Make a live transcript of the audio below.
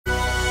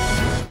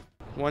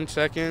1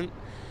 second.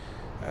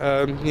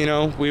 You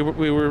know, we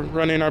were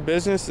running our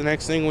business. The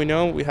next thing we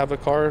know, we have a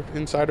car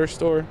inside our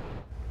store.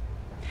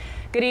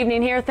 Good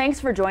evening here. Thanks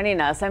for joining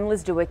us. I'm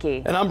Liz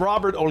DeWicki. And I'm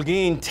Robert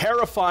Olguin.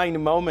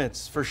 Terrifying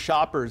moments for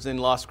shoppers in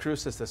Las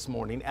Cruces this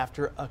morning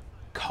after a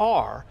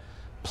car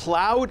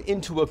plowed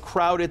into a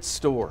crowded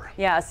store.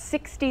 Yeah, a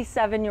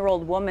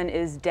 67-year-old woman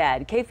is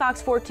dead.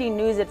 KFOX 14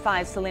 News at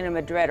 5 Selena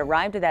Madrid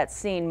arrived at that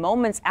scene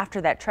moments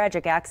after that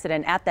tragic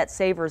accident at that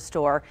Savers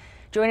store.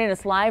 Joining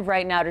us live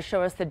right now to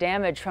show us the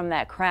damage from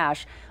that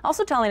crash.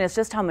 Also telling us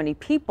just how many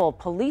people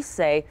police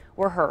say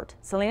were hurt.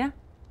 Selena?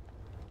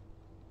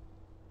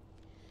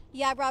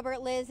 Yeah,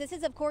 Robert, Liz, this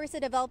is, of course, a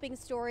developing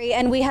story,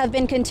 and we have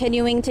been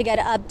continuing to get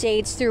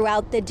updates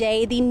throughout the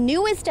day. The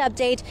newest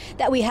update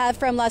that we have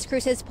from Las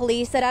Cruces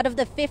police, that out of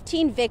the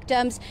 15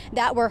 victims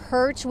that were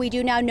hurt, we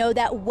do now know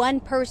that one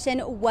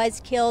person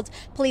was killed.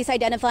 Police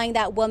identifying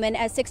that woman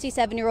as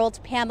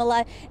 67-year-old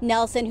Pamela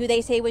Nelson, who they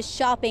say was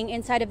shopping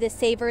inside of this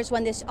Savers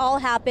when this all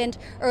happened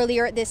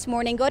earlier this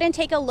morning. Go ahead and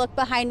take a look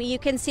behind me. You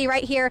can see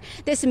right here,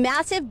 this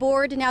massive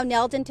board now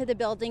nailed into the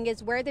building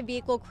is where the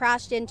vehicle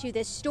crashed into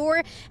this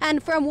store.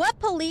 And from what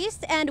police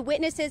and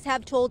witnesses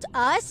have told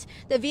us,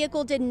 the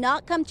vehicle did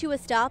not come to a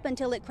stop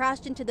until it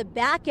crashed into the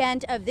back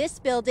end of this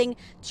building,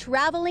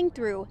 traveling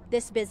through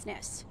this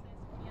business.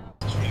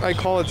 I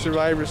call it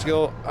survivor's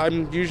guilt.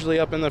 I'm usually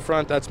up in the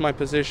front. That's my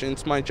position.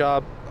 It's my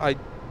job. I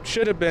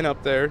should have been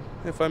up there,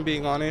 if I'm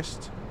being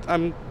honest.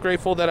 I'm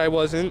grateful that I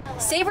wasn't.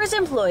 Savers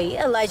employee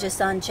Elijah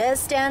Sanchez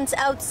stands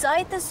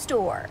outside the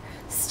store,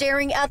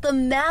 staring at the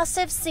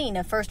massive scene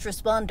of first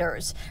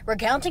responders,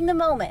 recounting the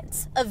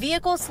moments a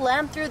vehicle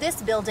slammed through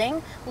this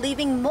building,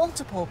 leaving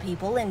multiple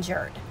people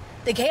injured.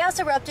 The chaos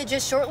erupted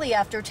just shortly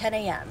after 10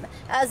 a.m.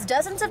 as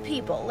dozens of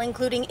people,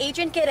 including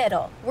Agent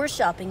Guerrero, were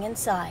shopping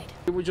inside.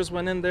 We just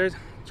went in there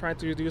trying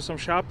to do some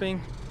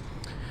shopping.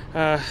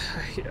 I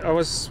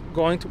was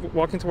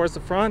walking towards the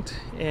front,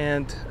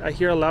 and I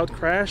hear a loud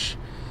crash.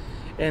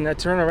 And I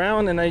turn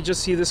around and I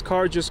just see this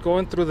car just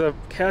going through the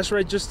cash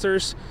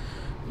registers,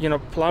 you know,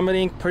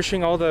 plummeting,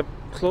 pushing all the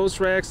clothes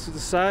racks to the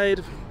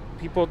side,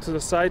 people to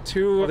the side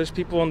too. There's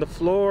people on the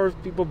floor,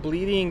 people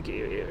bleeding.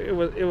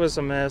 It was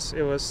a mess.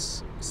 It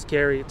was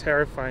scary,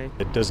 terrifying.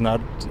 It does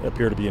not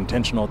appear to be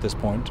intentional at this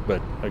point, but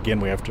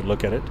again, we have to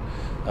look at it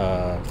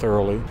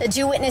thoroughly. The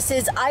two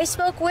witnesses I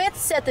spoke with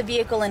said the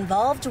vehicle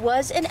involved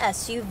was an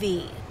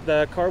SUV.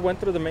 The car went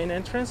through the main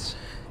entrance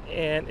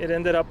and it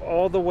ended up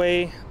all the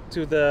way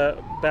to the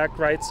back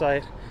right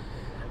side.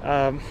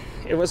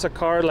 It was a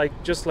car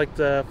just like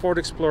the Ford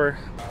Explorer.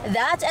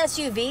 That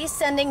SUV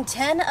sending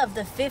 10 of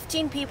the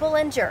 15 people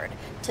injured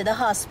to the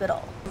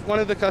hospital. One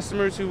of the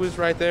customers who was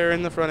right there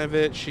in the front of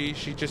it, she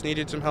just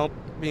needed some help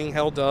being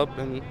held up,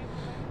 and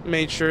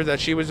made sure that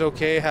she was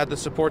okay, had the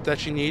support that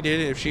she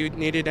needed. If she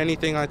needed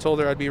anything, I told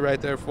her I'd be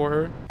right there for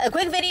her. A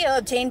quick video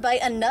obtained by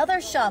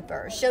another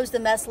shopper shows the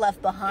mess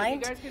left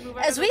behind.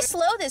 As we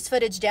slow this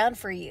footage down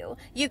for you,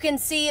 you can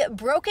see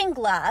broken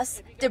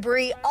glass,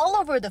 debris all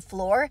over the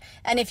floor,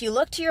 and if you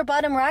look to your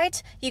bottom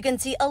right, you can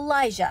see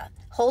Elijah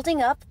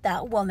holding up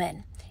that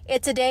woman.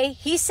 It's a day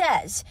he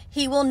says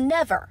he will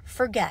never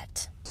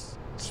forget.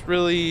 It's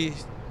really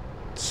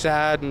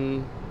sad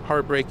and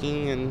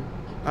heartbreaking, and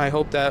I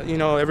hope that, you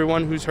know,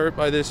 everyone who's hurt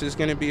by this is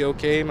going to be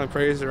okay. My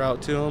prayers are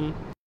out to them.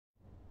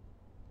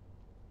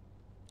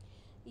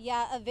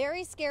 Yeah, a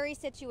very scary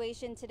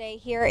situation today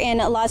here in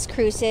Las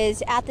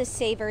Cruces at the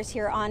Savers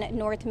here on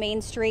North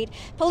Main Street.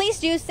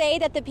 Police do say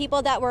that the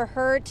people that were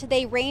hurt,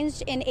 they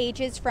ranged in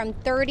ages from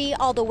 30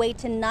 all the way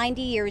to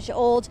 90 years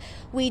old.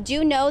 We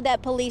do know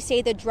that police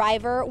say the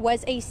driver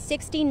was a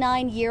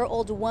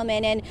 69-year-old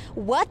woman, and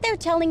what they're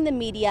telling the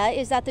media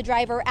is that the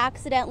driver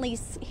accidentally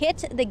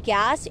hit the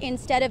gas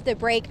instead of the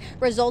brake,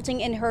 resulting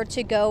in her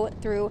to go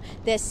through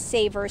this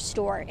Savers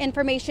store.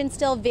 Information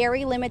still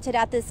very limited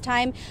at this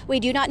time. We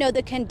do not know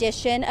the condition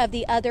of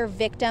the other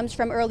victims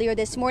from earlier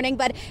this morning,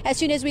 but as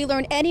soon as we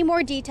learn any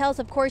more details,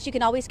 of course, you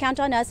can always count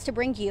on us to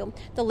bring you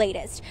the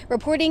latest.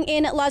 Reporting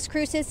in Las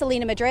Cruces,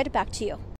 Selena Madrid, back to you.